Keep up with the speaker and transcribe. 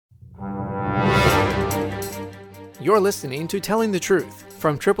You're listening to Telling the Truth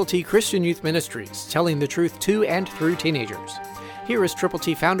from Triple T Christian Youth Ministries, telling the truth to and through teenagers. Here is Triple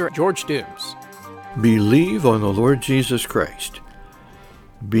T founder George Dooms. Believe on the Lord Jesus Christ,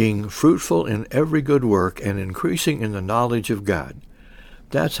 being fruitful in every good work and increasing in the knowledge of God.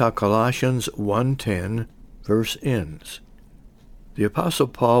 That's how Colossians 1:10 verse ends. The Apostle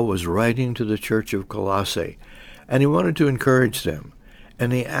Paul was writing to the church of Colossae, and he wanted to encourage them.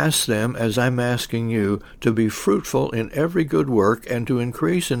 And he asked them, as I'm asking you, to be fruitful in every good work and to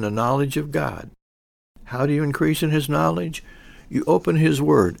increase in the knowledge of God. How do you increase in His knowledge? You open His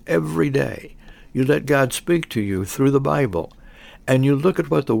Word every day. You let God speak to you through the Bible. And you look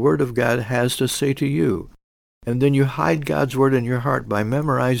at what the Word of God has to say to you. And then you hide God's Word in your heart by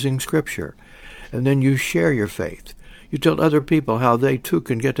memorizing Scripture. And then you share your faith. You tell other people how they too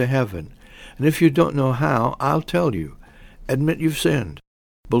can get to heaven. And if you don't know how, I'll tell you. Admit you've sinned.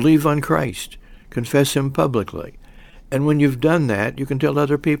 Believe on Christ. Confess Him publicly. And when you've done that, you can tell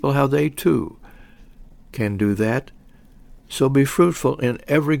other people how they too can do that. So be fruitful in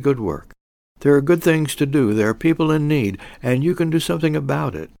every good work. There are good things to do. There are people in need, and you can do something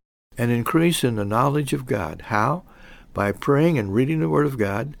about it. And increase in the knowledge of God. How? By praying and reading the Word of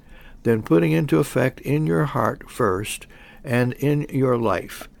God, then putting into effect in your heart first and in your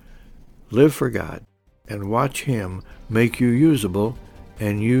life. Live for God and watch Him make you usable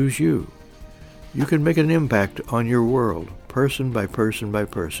and use you. You can make an impact on your world, person by person by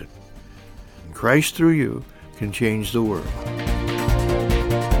person. And Christ through you can change the world.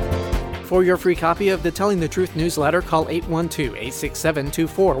 For your free copy of the Telling the Truth newsletter, call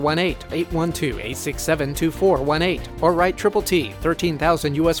 812-867-2418, 812-867-2418, or write Triple T,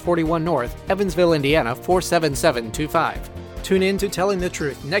 13,000 U.S. 41 North, Evansville, Indiana, 47725. Tune in to Telling the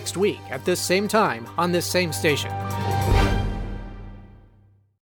Truth next week at this same time on this same station.